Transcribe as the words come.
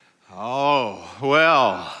Oh,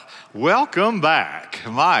 well, welcome back.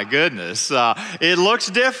 My goodness. It looks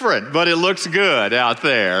different, but it looks good out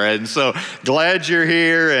there. And so glad you're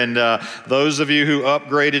here. And those of you who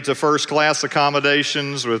upgraded to first class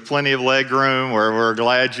accommodations with plenty of leg room, we're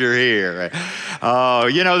glad you're here.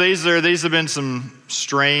 These have been some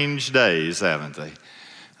strange days, haven't they?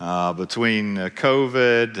 Between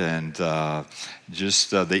COVID and just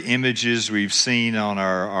the images we've seen on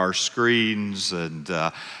our screens and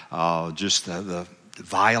just the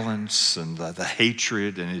violence and the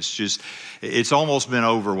hatred, and it's almost been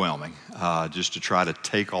overwhelming just to try to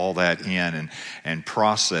take all that in and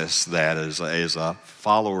process that as a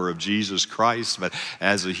follower of Jesus Christ, but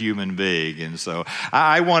as a human being. And so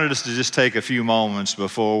I wanted us to just take a few moments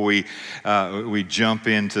before we jump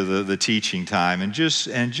into the teaching time and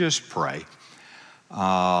just pray.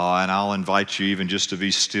 And I'll invite you even just to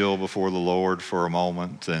be still before the Lord for a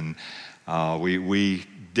moment. And we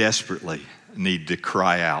desperately need to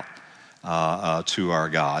cry out to our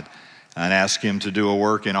God and ask Him to do a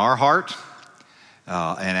work in our heart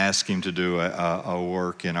and ask Him to do a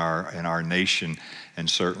work in our nation and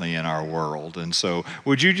certainly in our world. And so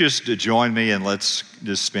would you just join me and let's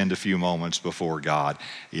just spend a few moments before God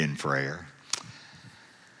in prayer.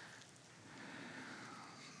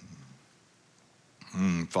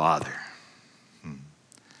 Father,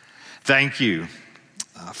 thank you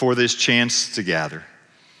for this chance to gather.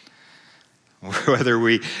 Whether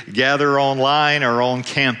we gather online or on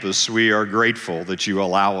campus, we are grateful that you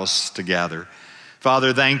allow us to gather.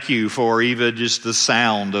 Father, thank you for even just the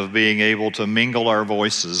sound of being able to mingle our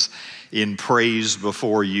voices in praise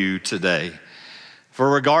before you today. For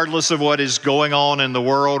regardless of what is going on in the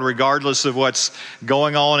world, regardless of what's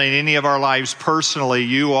going on in any of our lives personally,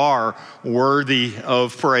 you are worthy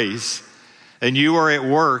of praise. And you are at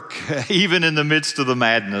work, even in the midst of the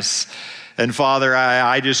madness. And Father,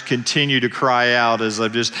 I just continue to cry out as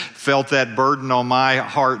I've just felt that burden on my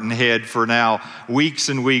heart and head for now weeks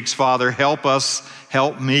and weeks. Father, help us,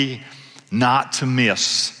 help me not to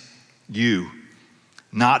miss you,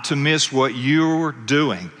 not to miss what you're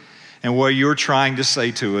doing and what you're trying to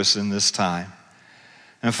say to us in this time.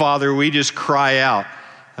 And Father, we just cry out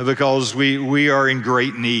because we are in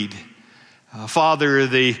great need. Father,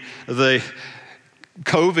 the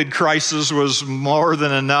COVID crisis was more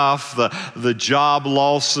than enough. The job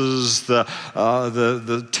losses,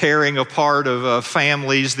 the tearing apart of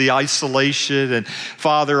families, the isolation. And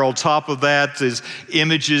Father, on top of that is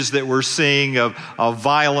images that we're seeing of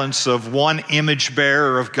violence of one image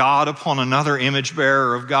bearer of God upon another image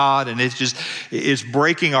bearer of God. And it's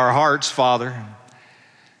breaking our hearts, Father.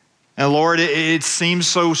 And Lord, it seems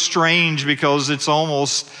so strange because it's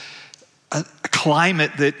almost a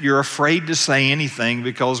climate that you're afraid to say anything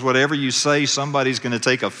because whatever you say, somebody's going to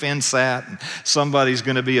take offense at and somebody's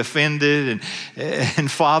going to be offended. And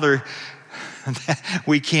Father,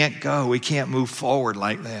 we can't go. We can't move forward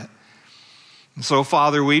like that. And so,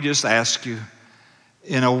 Father, we just ask you,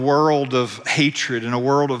 in a world of hatred, in a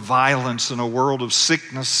world of violence, in a world of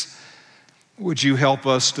sickness, would you help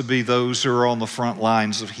us to be those who are on the front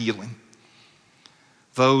lines of healing?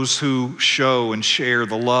 Those who show and share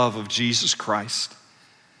the love of Jesus Christ.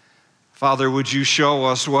 Father, would you show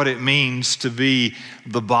us what it means to be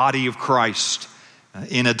the body of Christ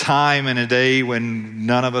in a time and a day when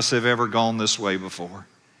none of us have ever gone this way before.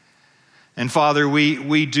 And Father,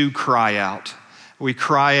 we do cry out. We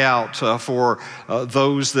cry out for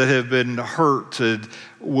those that have been hurt and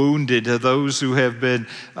wounded, those who have been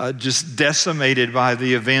just decimated by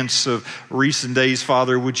the events of recent days.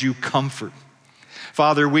 Father, would you comfort?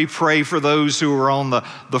 Father, we pray for those who are on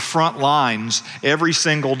the front lines every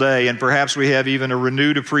single day, and perhaps we have even a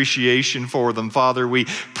renewed appreciation for them. Father, we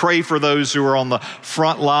pray for those who are on the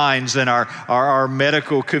front lines in our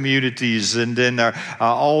medical communities and in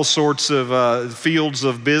all sorts of fields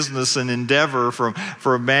of business and endeavor,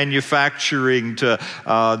 from manufacturing to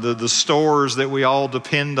the stores that we all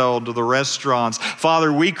depend on, to the restaurants.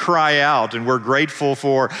 Father, we cry out, and we're grateful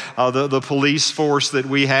for the police force that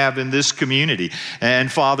we have in this community.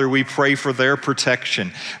 And Father, we pray for their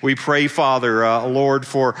protection. We pray, Father, Lord,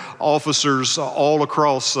 for officers all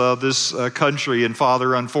across this country. And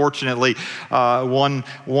Father, unfortunately, one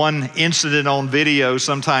incident on video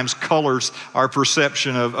sometimes colors our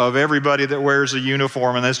perception of everybody that wears a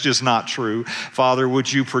uniform, and that's just not true. Father,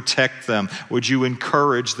 would you protect them? Would you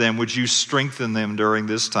encourage them? Would you strengthen them during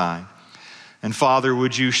this time? And Father,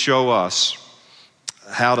 would you show us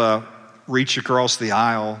how to reach across the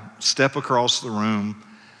aisle, step across the room,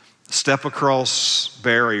 step across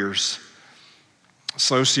barriers,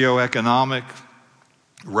 socioeconomic,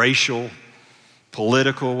 racial,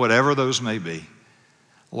 political, whatever those may be.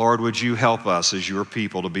 Lord, would you help us as your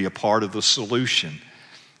people to be a part of the solution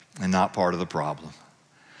and not part of the problem?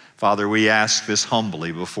 Father, we ask this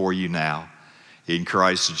humbly before you now. In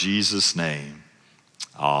Christ Jesus' name,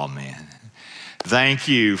 amen. Thank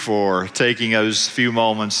you for taking those few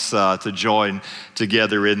moments to join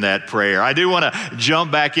together in that prayer. I do want to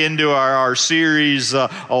jump back into our series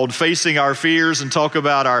on facing our fears and talk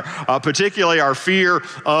about particularly our fear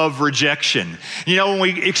of rejection. You know, when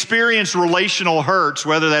we experience relational hurts,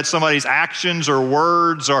 whether that's somebody's actions or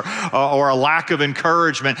words or a lack of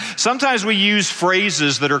encouragement, sometimes we use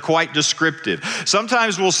phrases that are quite descriptive.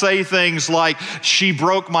 Sometimes we'll say things like, "She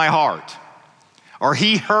broke my heart," or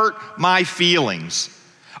 "He hurt my feelings,"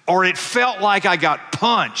 or "It felt like I got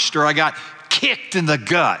punched," or "I got kicked in the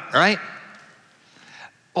gut," right?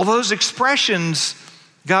 Well, those expressions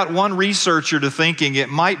got one researcher to thinking it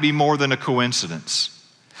might be more than a coincidence.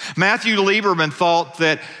 Matthew Lieberman thought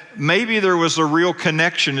that maybe there was a real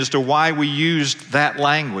connection as to why we used that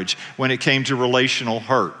language when it came to relational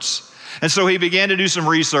hurts. And so he began to do some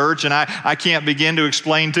research, and I can't begin to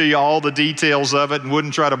explain to you all the details of it and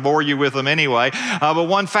wouldn't try to bore you with them anyway. But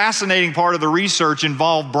one fascinating part of the research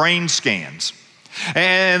involved brain scans.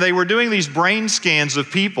 And they were doing these brain scans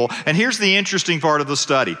of people. And here's the interesting part of the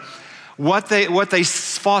study. What they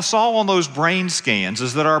saw on those brain scans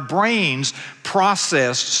is that our brains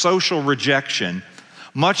processed social rejection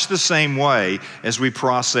much the same way as we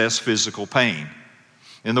process physical pain.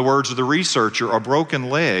 In the words of the researcher, a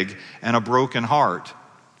broken leg and a broken heart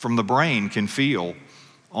from the brain can feel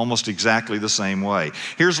almost exactly the same way.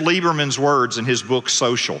 Here's Lieberman's words in his book,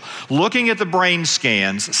 Social. Looking at the brain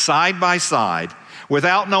scans side by side,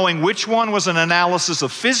 without knowing which one was an analysis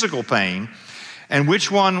of physical pain and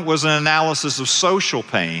which one was an analysis of social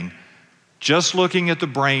pain, just looking at the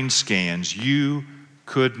brain scans, you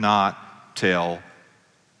could not tell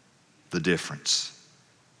the difference.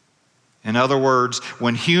 In other words,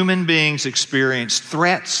 when human beings experience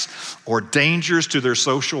threats or dangers to their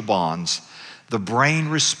social bonds, the brain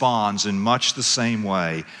responds in much the same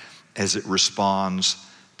way as it responds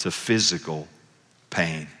to physical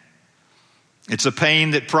pain. It's a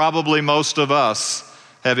pain that probably most of us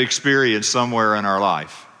have experienced somewhere in our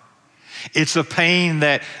life. It's a pain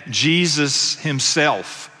that Jesus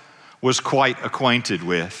himself was quite acquainted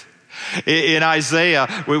with. In Isaiah,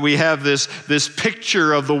 we have this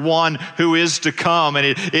picture of the one who is to come, and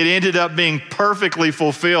it ended up being perfectly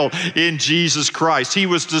fulfilled in Jesus Christ. He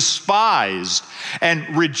was despised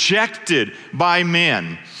and rejected by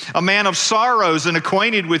men, a man of sorrows and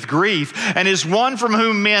acquainted with grief, and is one from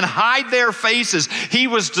whom men hide their faces. He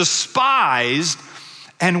was despised,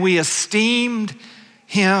 and we esteemed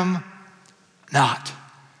him not.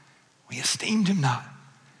 We esteemed him not.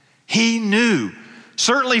 He knew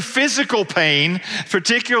certainly physical pain,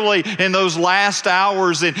 particularly in those last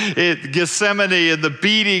hours in Gethsemane and the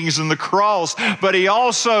beatings and the cross, but he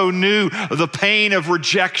also knew the pain of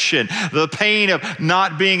rejection, the pain of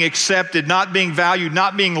not being accepted, not being valued,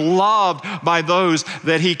 not being loved by those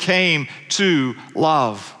that he came to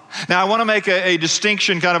love. Now, I want to make a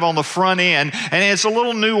distinction kind of on the front end, and it's a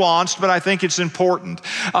little nuanced, but I think it's important.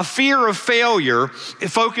 A fear of failure, it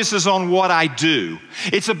focuses on what I do.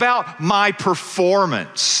 It's about my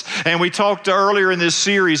performance. And we talked earlier in this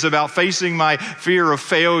series about facing my fear of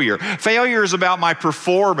failure. Failure is about my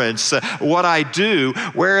performance, what I do,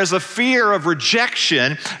 whereas a fear of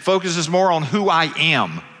rejection focuses more on who I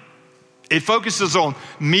am. It focuses on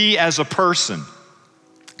me as a person.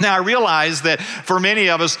 Now, I realize that for many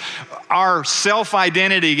of us, our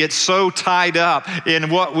self-identity gets so tied up in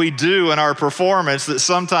what we do and our performance that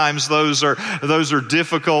sometimes those are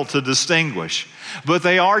difficult to distinguish. But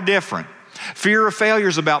they are different. Fear of failure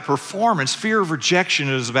is about performance. Fear of rejection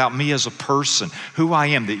is about me as a person, who I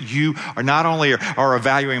am, that you are not only are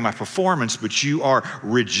evaluating my performance, but you are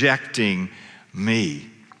rejecting me.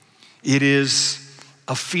 It is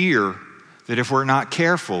a fear that if we're not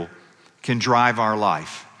careful, can drive our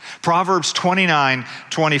life. Proverbs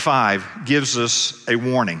 29:25 gives us a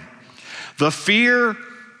warning. The fear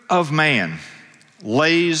of man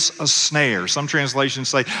lays a snare. Some translations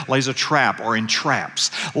say lays a trap or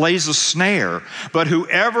entraps. Lays a snare. But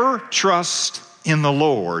whoever trusts in the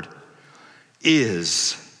Lord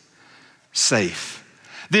is safe.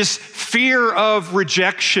 This fear of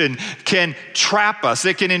rejection can trap us.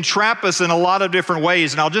 It can entrap us in a lot of different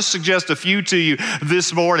ways, and I'll just suggest a few to you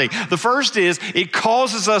this morning. The first is it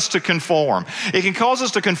causes us to conform. It can cause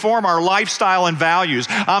us to conform our lifestyle and values.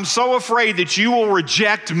 I'm so afraid that you will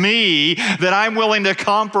reject me that I'm willing to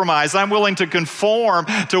compromise. I'm willing to conform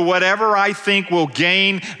to whatever I think will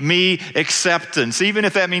gain me acceptance, even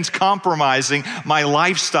if that means compromising my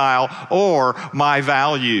lifestyle or my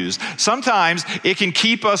values. Sometimes it can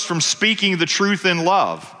keep us from speaking the truth in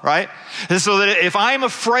love, right? And so that if I'm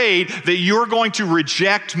afraid that you're going to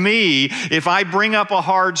reject me, if I bring up a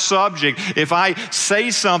hard subject, if I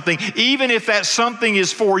say something, even if that something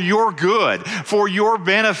is for your good, for your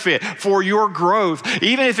benefit, for your growth,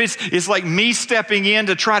 even if it's like me stepping in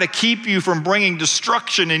to try to keep you from bringing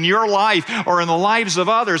destruction in your life or in the lives of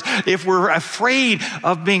others, if we're afraid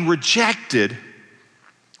of being rejected,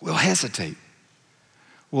 we'll hesitate.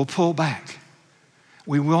 We'll pull back.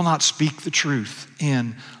 We will not speak the truth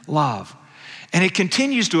in love. And it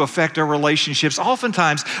continues to affect our relationships.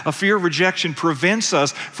 Oftentimes, a fear of rejection prevents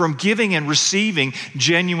us from giving and receiving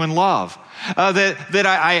genuine love.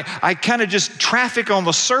 I kind of just traffic on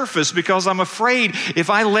the surface because I'm afraid if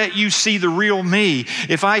I let you see the real me,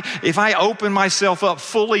 if I open myself up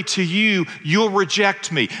fully to you, you'll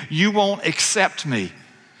reject me. You won't accept me.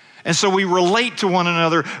 And so we relate to one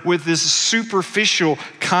another with this superficial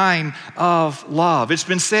kind of love. It's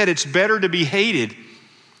been said it's better to be hated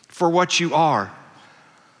for what you are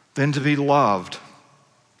than to be loved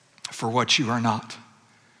for what you are not.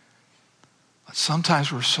 But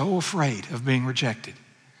sometimes we're so afraid of being rejected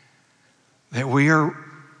that we are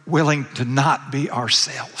willing to not be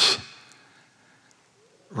ourselves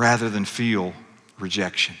rather than feel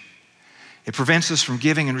rejection. It prevents us from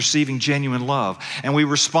giving and receiving genuine love. And we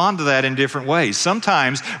respond to that in different ways.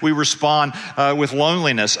 Sometimes we respond with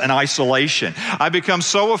loneliness and isolation. I become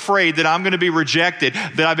so afraid that I'm going to be rejected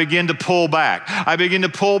that I begin to pull back. I begin to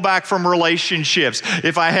pull back from relationships.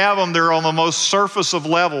 If I have them, they're on the most surface of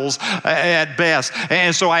levels at best.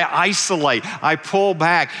 And so I isolate. I pull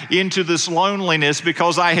back into this loneliness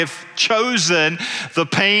because I have chosen the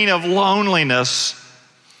pain of loneliness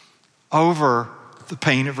over the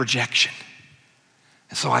pain of rejection.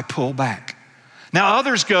 And so I pull back. Now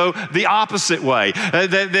others go the opposite way.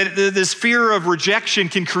 This fear of rejection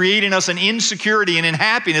can create in us an insecurity and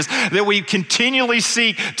unhappiness that we continually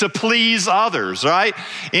seek to please others, right?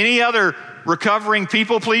 Any other recovering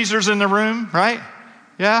people pleasers in the room, right?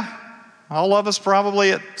 Yeah, all of us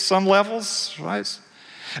probably at some levels, right?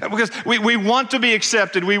 Because we want to be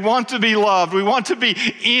accepted, we want to be loved, we want to be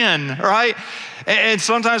in, right? And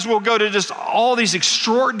sometimes we'll go to just all these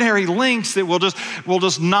extraordinary lengths that we'll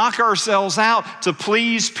just knock ourselves out to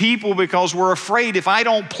please people because we're afraid if I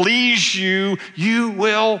don't please you, you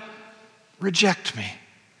will reject me.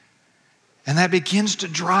 And that begins to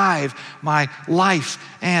drive my life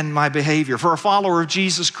and my behavior. For a follower of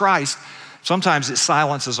Jesus Christ, sometimes it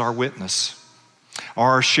silences our witness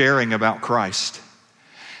or our sharing about Christ.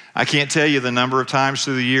 I can't tell you the number of times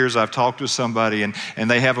through the years I've talked with somebody and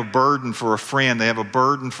they have a burden for a friend, they have a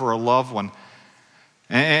burden for a loved one,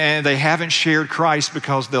 and they haven't shared Christ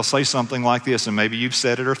because they'll say something like this, and maybe you've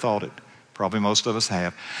said it or thought it. Probably most of us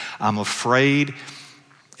have. I'm afraid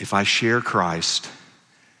if I share Christ,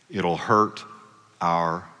 it'll hurt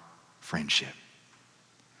our friendship.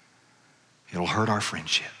 It'll hurt our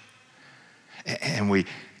friendship. And we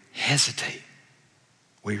hesitate.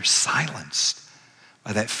 We're silenced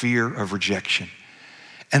by that fear of rejection.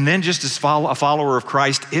 And then just as a follower of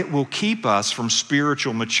Christ, it will keep us from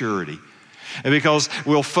spiritual maturity. Because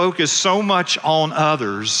we'll focus so much on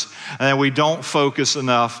others and we don't focus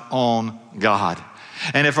enough on God.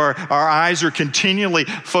 And if our eyes are continually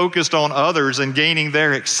focused on others and gaining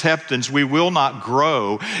their acceptance, we will not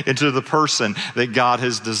grow into the person that God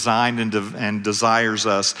has designed and desires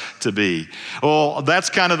us to be. Well, that's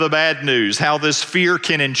kind of the bad news, how this fear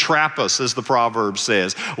can entrap us, as the proverb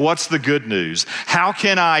says. What's the good news? How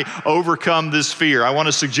can I overcome this fear? I want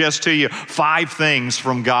to suggest to you 5 things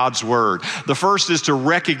from God's Word. The first is to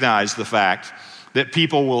recognize the fact that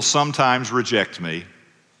people will sometimes reject me.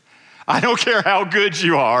 I don't care how good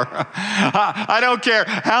you are. I don't care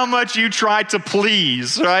how much you try to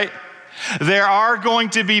please, right? There are going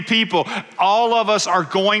to be people, all of us are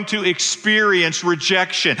going to experience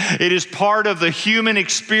rejection. It is part of the human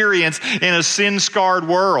experience in a sin-scarred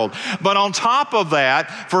world. But on top of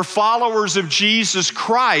that, for followers of Jesus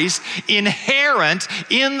Christ, inherent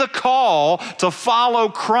in the call to follow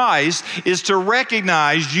Christ is to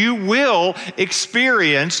recognize you will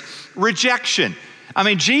experience rejection. I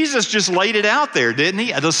mean, Jesus just laid it out there, didn't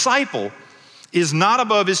he? A disciple is not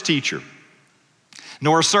above his teacher.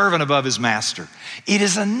 nor a servant above his master. It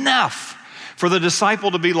is enough for the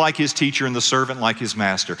disciple to be like his teacher and the servant like his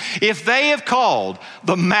master. If they have called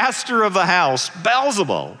the master of the house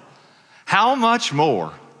Beelzebul, how much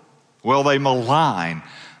more will they malign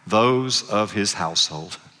those of his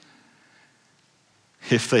household?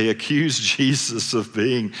 If they accuse Jesus of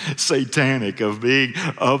being satanic, of being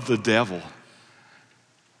of the devil,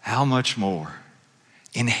 how much more?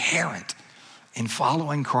 Inherent in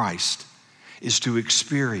following Christ is to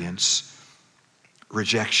experience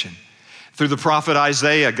rejection. Through the prophet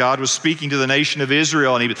Isaiah, God was speaking to the nation of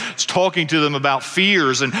Israel, and he was talking to them about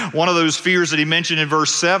fears. And one of those fears that he mentioned in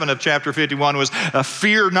verse 7 of chapter 51 was,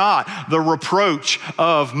 fear not the reproach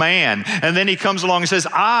of man. And then he comes along and says,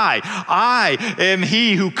 I am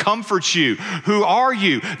he who comforts you. Who are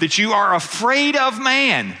you that you are afraid of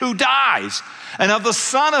man who dies, and of the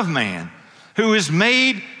Son of Man who is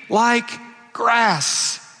made like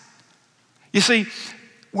grass? You see,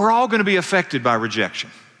 we're all going to be affected by rejection.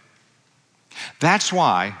 That's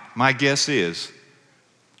why my guess is,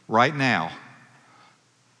 right now,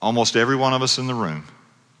 almost every one of us in the room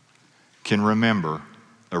can remember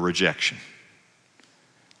a rejection.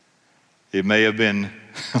 It may have been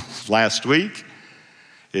last week,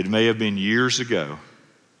 it may have been years ago,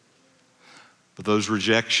 but those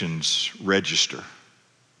rejections register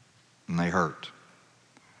and they hurt.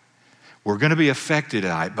 We're going to be affected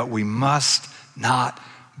by it, but we must not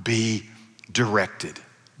be directed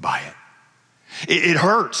by it. It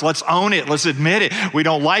hurts. Let's own it. Let's admit it. We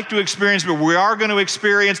don't like to experience, but we are going to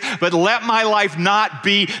experience. But let my life not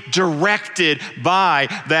be directed by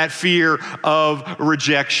that fear of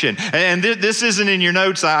rejection. And this isn't in your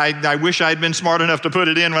notes. I wish I had been smart enough to put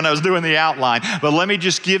it in when I was doing the outline. But let me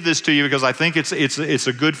just give this to you because I think it's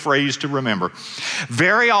a good phrase to remember.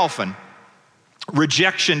 Very often,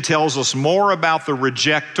 rejection tells us more about the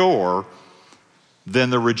rejector than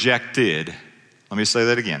the rejected. Let me say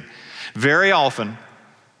that again. Very often,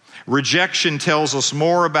 rejection tells us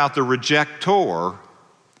more about the rejector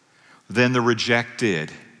than the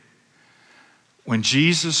rejected. When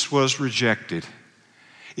Jesus was rejected,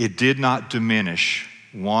 it did not diminish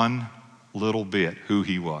one little bit who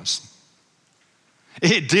he was.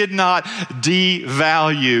 It did not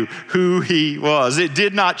devalue who he was. It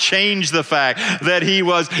did not change the fact that he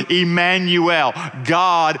was Emmanuel,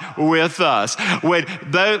 God with us. When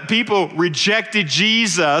the people rejected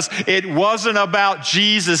Jesus, it wasn't about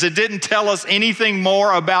Jesus. It didn't tell us anything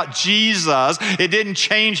more about Jesus. It didn't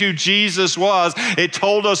change who Jesus was. It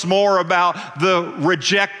told us more about the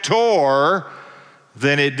rejector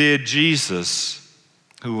than it did Jesus,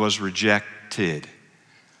 who was rejected.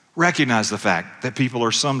 Recognize the fact that people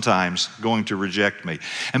are sometimes going to reject me.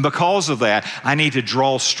 And because of that, I need to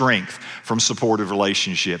draw strength from supportive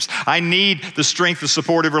relationships. I need the strength of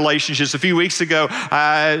supportive relationships. A few weeks ago,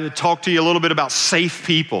 I talked to you a little bit about safe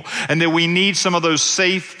people, and that we need some of those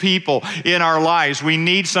safe people in our lives. We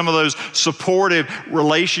need some of those supportive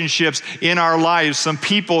relationships in our lives. Some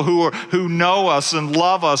people who know us and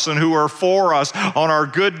love us and who are for us on our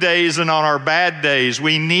good days and on our bad days.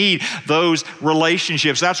 We need those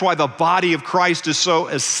relationships. That's why the body of Christ is so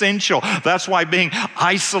essential. That's why being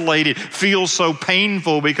isolated feels so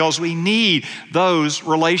painful, because we need those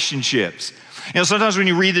relationships. You know, sometimes when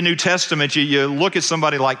you read the New Testament, you look at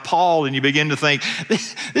somebody like Paul and you begin to think,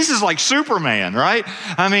 this is like Superman, right?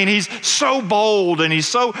 I mean, he's so bold and he's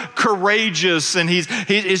so courageous, and he's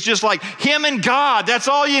just like him and God. That's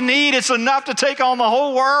all you need. It's enough to take on the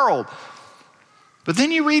whole world. But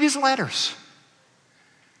then you read his letters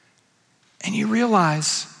and you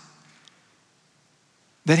realize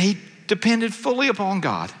that he depended fully upon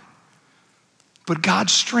God. But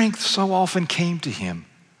God's strength so often came to him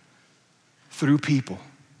through people.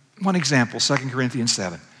 One example, 2 Corinthians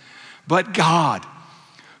 7. But God,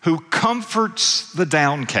 who comforts the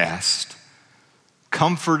downcast,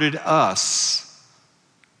 comforted us.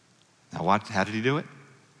 Now how did he do it?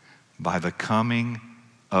 By the coming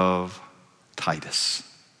of Titus.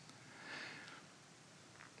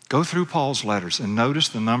 Go through Paul's letters and notice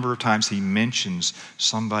the number of times he mentions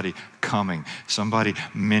somebody coming, somebody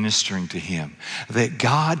ministering to him. That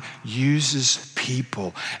God uses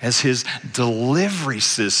people as his delivery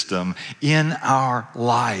system in our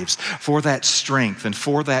lives for that strength and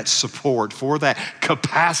for that support, for that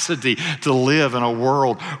capacity to live in a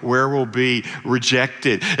world where we'll be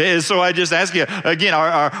rejected. And so I just ask you again,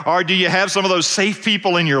 do you have some of those safe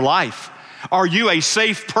people in your life? Are you a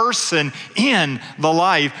safe person in the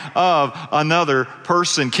life of another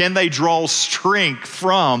person? Can they draw strength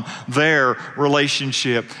from their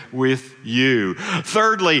relationship with you?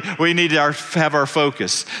 Thirdly, we need to have our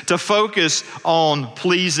focus, to focus on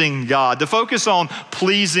pleasing God, to focus on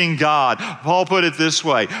pleasing God. Paul put it this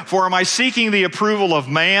way, for am I seeking the approval of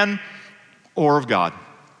man or of God?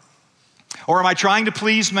 Or am I trying to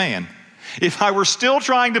please man? If I were still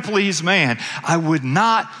trying to please man, I would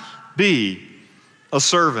not be a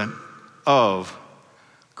servant of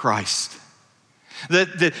Christ.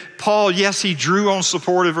 That Paul, yes, he drew on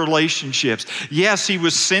supportive relationships. Yes, he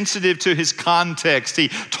was sensitive to his context. He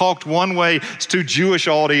talked one way to Jewish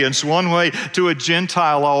audience, one way to a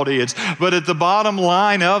Gentile audience. But at the bottom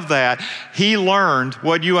line of that, he learned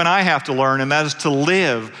what you and I have to learn, and that is to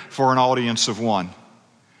live for an audience of one.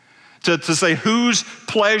 To say whose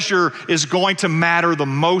pleasure is going to matter the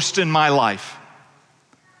most in my life.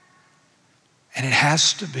 And it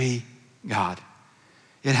has to be God.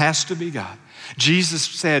 It has to be God. Jesus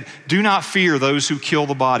said, do not fear those who kill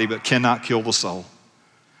the body but cannot kill the soul.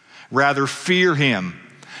 Rather fear him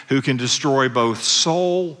who can destroy both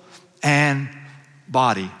soul and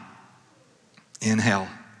body in hell.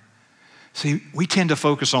 See, we tend to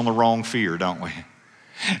focus on the wrong fear, don't we?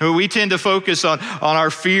 We tend to focus on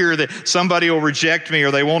our fear that somebody will reject me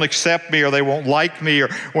or they won't accept me or they won't like me or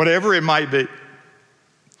whatever it might be.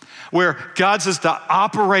 Where God says to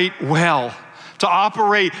operate well,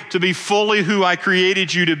 to be fully who I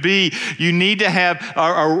created you to be, you need to have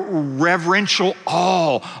a reverential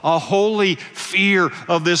awe, a holy fear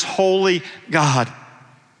of this holy God.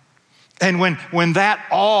 And when that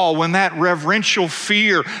awe, when that reverential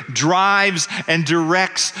fear drives and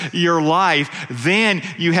directs your life, then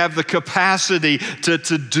you have the capacity to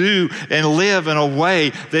do and live in a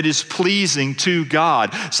way that is pleasing to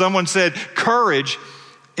God. Someone said, courage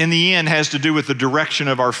in the end has to do with the direction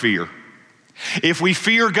of our fear. If we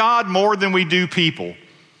fear God more than we do people,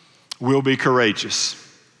 we'll be courageous.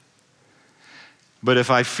 But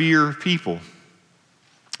if I fear people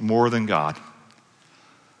more than God,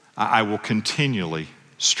 I will continually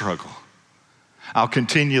struggle. I'll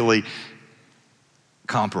continually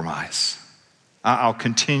compromise. I'll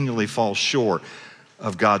continually fall short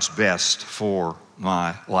of God's best for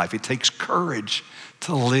my life. It takes courage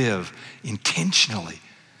to live intentionally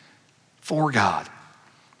for God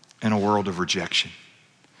in a world of rejection.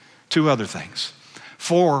 Two other things.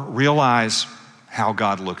 4, realize how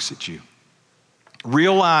God looks at you.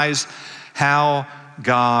 Realize how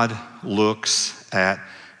God looks at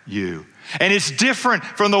you. And it's different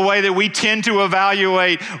from the way that we tend to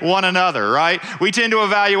evaluate one another, right? We tend to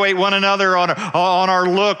evaluate one another on our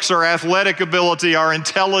looks, our athletic ability, our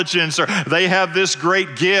intelligence, or they have this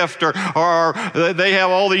great gift, or they have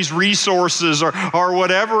all these resources, or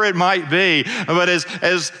whatever it might be. But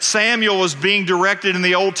as Samuel was being directed in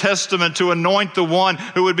the Old Testament to anoint the one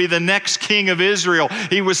who would be the next king of Israel,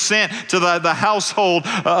 he was sent to the household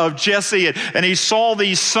of Jesse, and he saw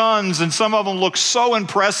these sons, and some of them looked so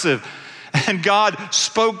impressive. And God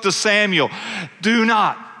spoke to Samuel, do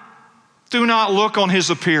not look on his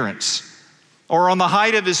appearance or on the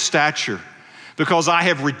height of his stature, because I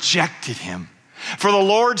have rejected him. For the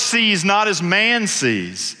Lord sees not as man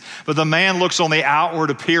sees, but the man looks on the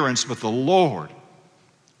outward appearance, but the Lord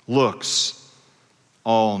looks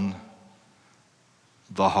on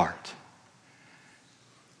the heart.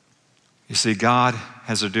 You see, God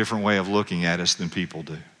has a different way of looking at us than people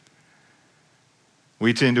do.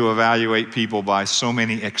 We tend to evaluate people by so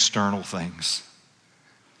many external things.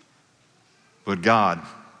 But God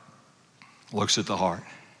looks at the heart.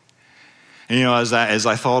 And you know, as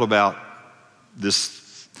I thought about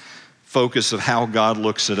this focus of how God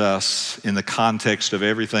looks at us in the context of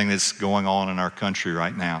everything that's going on in our country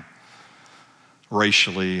right now,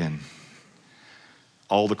 racially and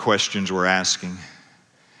all the questions we're asking,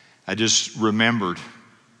 I just remembered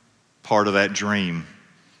part of that dream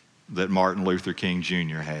that Martin Luther King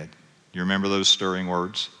Jr. had. You remember those stirring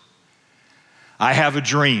words? I have a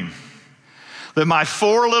dream that my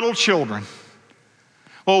 4 little children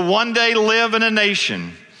will one day live in a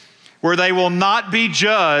nation where they will not be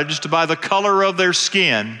judged by the color of their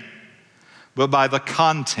skin, but by the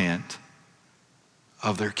content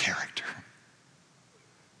of their character.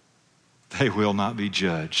 They will not be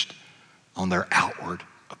judged on their outward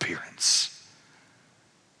appearance.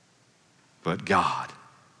 But God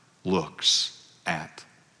looks at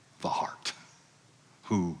the heart,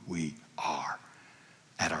 who we are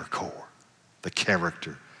at our core, the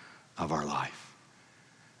character of our life.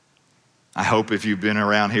 I hope if you've been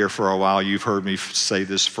around here for a while, you've heard me say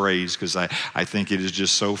this phrase, because I think it is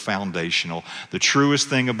just so foundational. The truest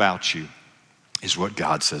thing about you is what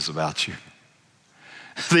God says about you.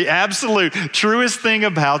 The absolute truest thing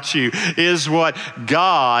about you is what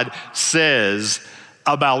God says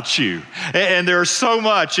about you. And there's so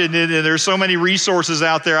much, and there's so many resources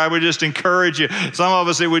out there. I would just encourage you. Some of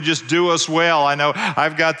us, it would just do us well. I know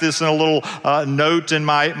I've got this in a little note in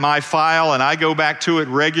my file, and I go back to it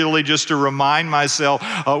regularly just to remind myself,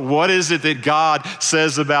 what is it that God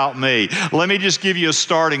says about me? Let me just give you a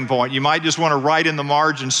starting point. You might just want to write in the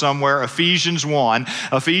margin somewhere, Ephesians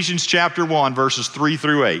chapter 1, verses 3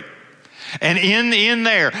 through 8. And in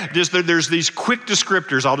there, there's these quick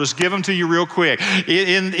descriptors. I'll just give them to you real quick.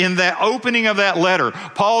 In that opening of that letter,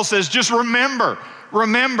 Paul says, just remember,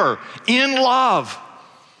 in love.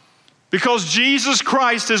 Because Jesus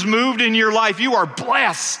Christ has moved in your life, you are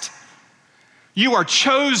blessed. You are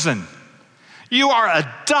chosen. You are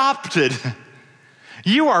adopted.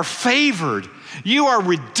 You are favored. You are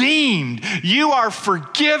redeemed. You are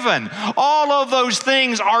forgiven. All of those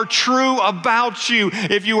things are true about you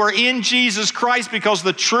if you are in Jesus Christ, because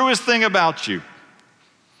the truest thing about you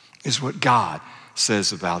is what God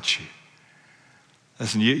says about you.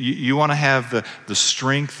 Listen, you want to have the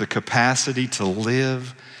strength, the capacity to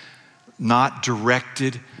live not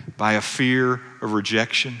directed by a fear of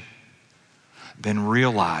rejection, then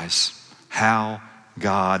realize how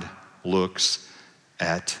God looks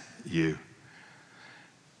at you.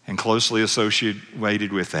 And closely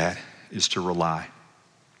associated with that is to rely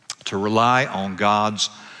on God's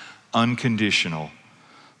unconditional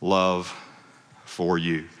love for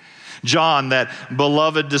you. John, that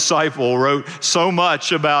beloved disciple, wrote so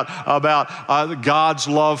much about God's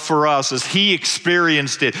love for us as he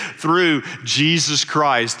experienced it through Jesus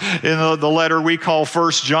Christ. In the letter we call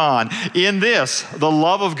 1 John, in this, the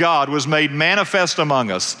love of God was made manifest among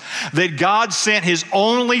us, that God sent his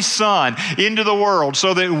only Son into the world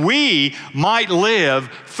so that we might live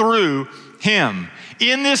through him.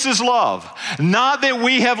 In this is love. Not that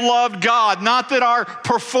we have loved God, not that our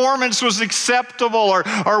performance was acceptable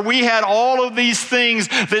or we had all of these things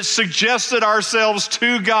that suggested ourselves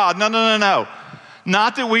to God. No.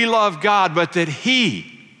 Not that we love God, but that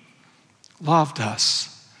he loved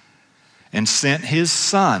us and sent his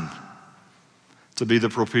Son to be the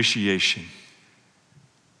propitiation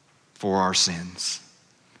for our sins.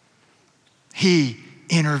 He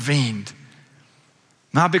intervened.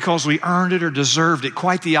 Not because we earned it or deserved it,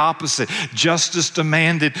 quite the opposite. Justice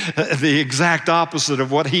demanded the exact opposite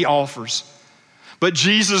of what he offers. But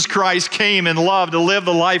Jesus Christ came in love to live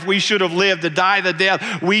the life we should have lived, to die the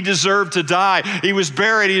death we deserve to die. He was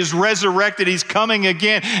buried, he was resurrected, he's coming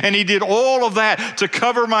again. And he did all of that to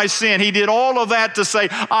cover my sin. He did all of that to say,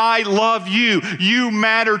 I love you. You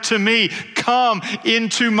matter to me. Come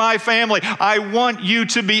into my family. I want you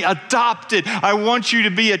to be adopted. I want you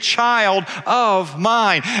to be a child of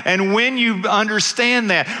mine. And when you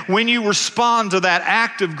understand that, when you respond to that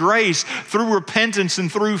act of grace through repentance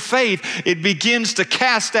and through faith, it begins to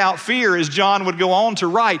cast out fear, as John would go on to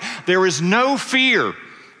write. There is no fear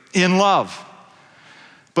in love,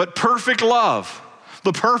 but perfect love,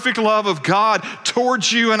 the perfect love of God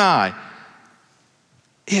towards you and I,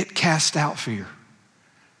 it casts out fear.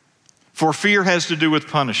 For fear has to do with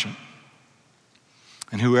punishment.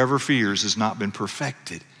 And whoever fears has not been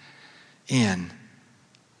perfected in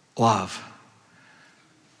love.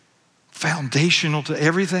 Foundational to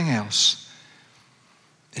everything else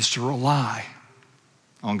is to rely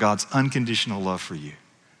on God's unconditional love for you.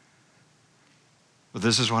 But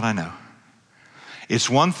this is what I know.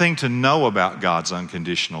 It's one thing to know about God's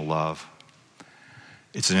unconditional love.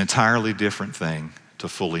 It's an entirely different thing to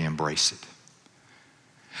fully embrace it.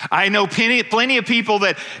 I know plenty of people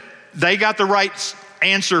that they got the right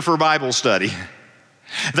answer for Bible study.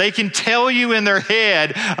 They can tell you in their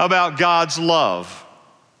head about God's love,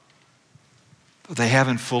 but they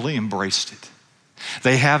haven't fully embraced it.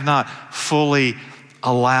 They have not fully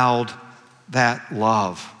allowed that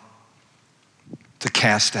love to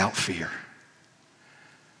cast out fear,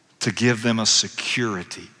 to give them a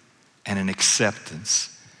security and an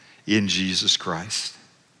acceptance in Jesus Christ.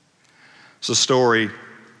 It's a story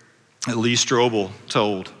that Lee Strobel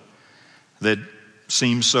told that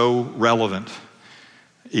seems so relevant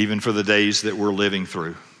even for the days that we're living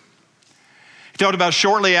through. He talked about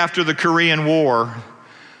shortly after the Korean War,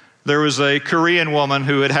 there was a Korean woman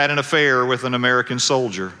who had an affair with an American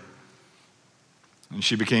soldier, and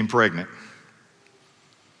she became pregnant.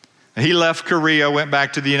 He left Korea, went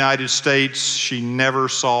back to the United States. She never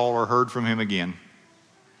saw or heard from him again.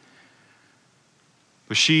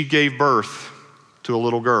 But she gave birth to a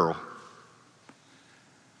little girl.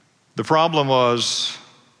 The problem was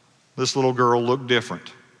this little girl looked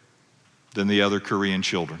different than the other Korean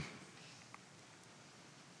children.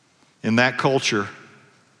 In that culture,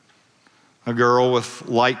 a girl with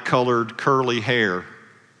light-colored curly hair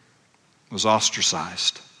was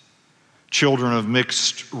ostracized. Children of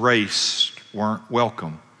mixed race weren't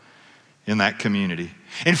welcome in that community.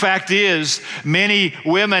 In fact, many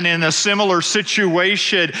women in a similar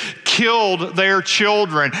situation killed their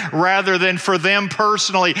children rather than for them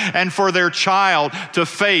personally and for their child to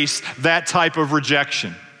face that type of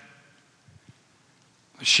rejection.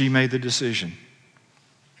 She made the decision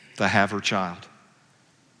to have her child.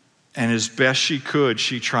 And as best she could,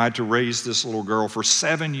 she tried to raise this little girl for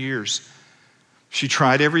 7 years. She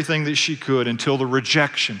tried everything that she could until the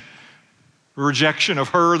rejection of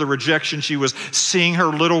her, the rejection she was seeing her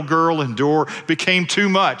little girl endure became too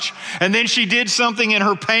much. And then she did something in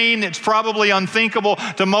her pain that's probably unthinkable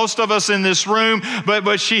to most of us in this room,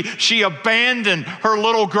 but she abandoned her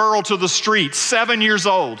little girl to the streets, 7 years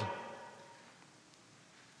old.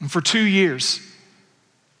 And for 2 years,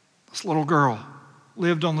 this little girl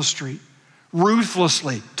lived on the street,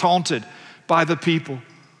 ruthlessly taunted by the people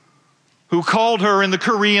who called her in the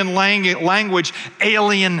Korean language,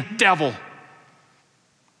 alien devil.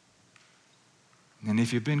 And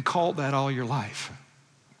if you've been called that all your life,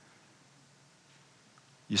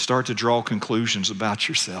 you start to draw conclusions about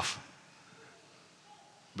yourself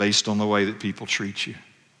based on the way that people treat you.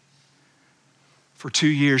 For 2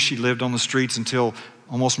 years, she lived on the streets until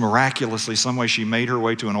almost miraculously, some way she made her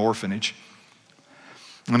way to an orphanage.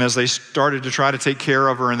 And as they started to try to take care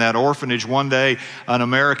of her in that orphanage, one day an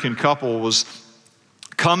American couple was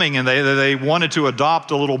coming and they wanted to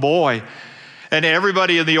adopt a little boy. And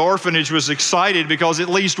everybody in the orphanage was excited because at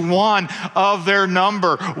least one of their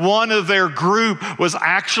number, one of their group was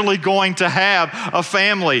actually going to have a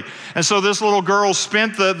family. And so this little girl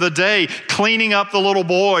spent the day cleaning up the little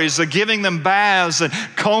boys, giving them baths and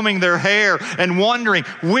combing their hair and wondering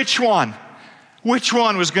which one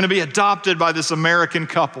was going to be adopted by this American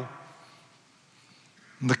couple.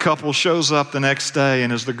 And the couple shows up the next day,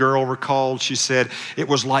 and as the girl recalled, she said, it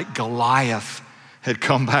was like Goliath had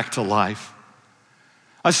come back to life.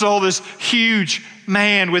 I saw this huge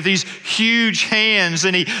man with these huge hands,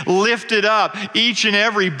 and he lifted up each and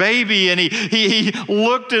every baby, and he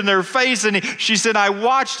looked in their face, and she said, I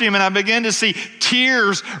watched him, and I began to see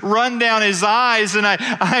tears run down his eyes, and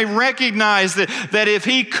I recognized that if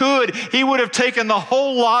he could, he would have taken the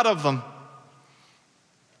whole lot of them.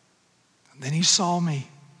 And then he saw me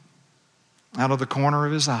out of the corner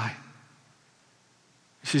of his eye.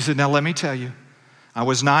 She said, now let me tell you, I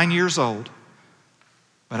was 9 years old,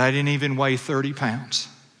 but I didn't even weigh 30 pounds.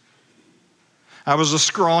 I was a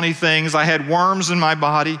scrawny thing. I had worms in my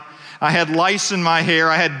body. I had lice in my hair.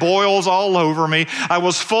 I had boils all over me. I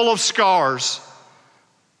was full of scars.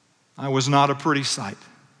 I was not a pretty sight.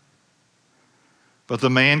 But the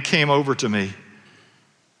man came over to me,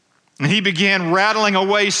 and he began rattling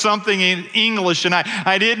away something in English, and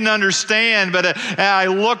I didn't understand, but I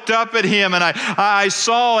looked up at him, and I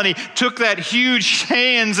saw, and he took that huge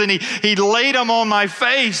hands, and he laid them on my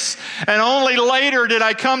face, and only later did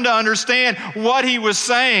I come to understand what he was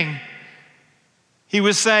saying. He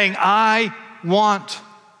was saying, I want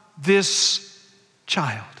this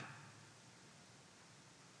child.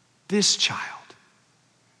 This child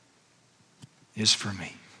is for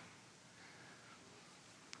me.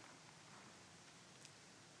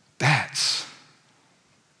 That's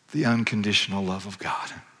the unconditional love of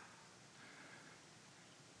God.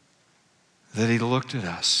 That he looked at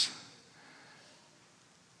us,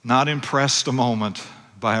 not impressed a moment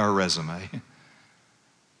by our resume,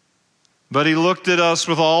 but he looked at us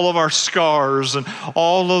with all of our scars and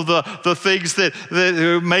all of the things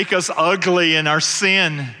that make us ugly in our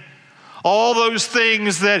sin, all those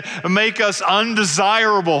things that make us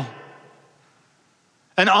undesirable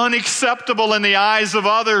and unacceptable in the eyes of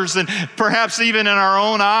others and perhaps even in our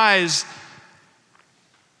own eyes.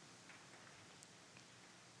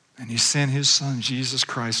 And he sent his son, Jesus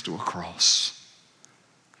Christ, to a cross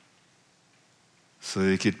so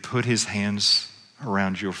that he could put his hands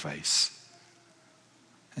around your face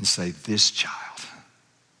and say, this child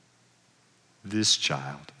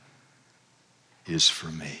is for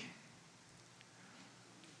me.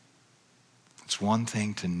 It's one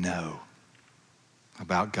thing to know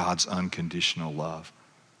about God's unconditional love,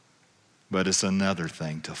 but it's another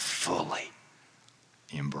thing to fully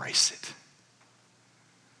embrace it.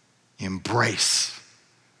 Embrace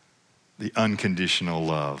the unconditional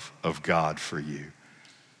love of God for you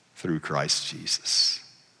through Christ Jesus.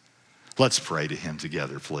 Let's pray to him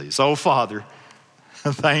together, please. Oh, Father,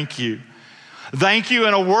 thank you. Thank you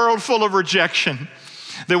in a world full of rejection.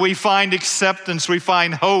 that we find acceptance, we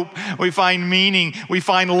find hope, we find meaning, we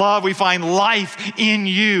find love, we find life in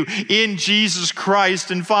you, in Jesus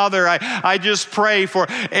Christ. And Father, I just pray for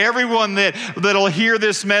everyone that'll hear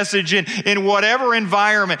this message in whatever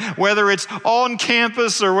environment, whether it's on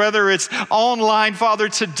campus or whether it's online. Father,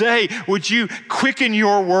 today, would you quicken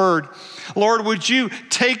your word? Lord, would you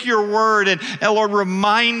take your word and Lord,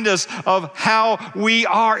 remind us of how we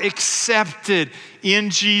are accepted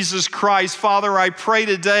in Jesus Christ. Father, I pray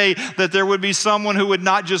today that there would be someone who would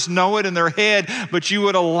not just know it in their head, but you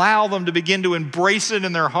would allow them to begin to embrace it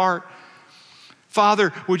in their heart.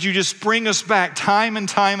 Father, would you just bring us back time and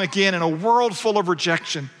time again in a world full of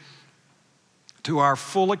rejection to our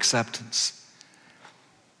full acceptance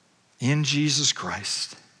in Jesus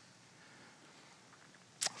Christ.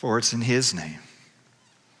 For it's in His name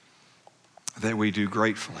that we do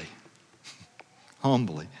gratefully,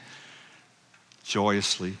 humbly,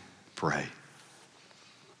 joyously pray.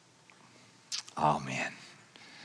 Amen.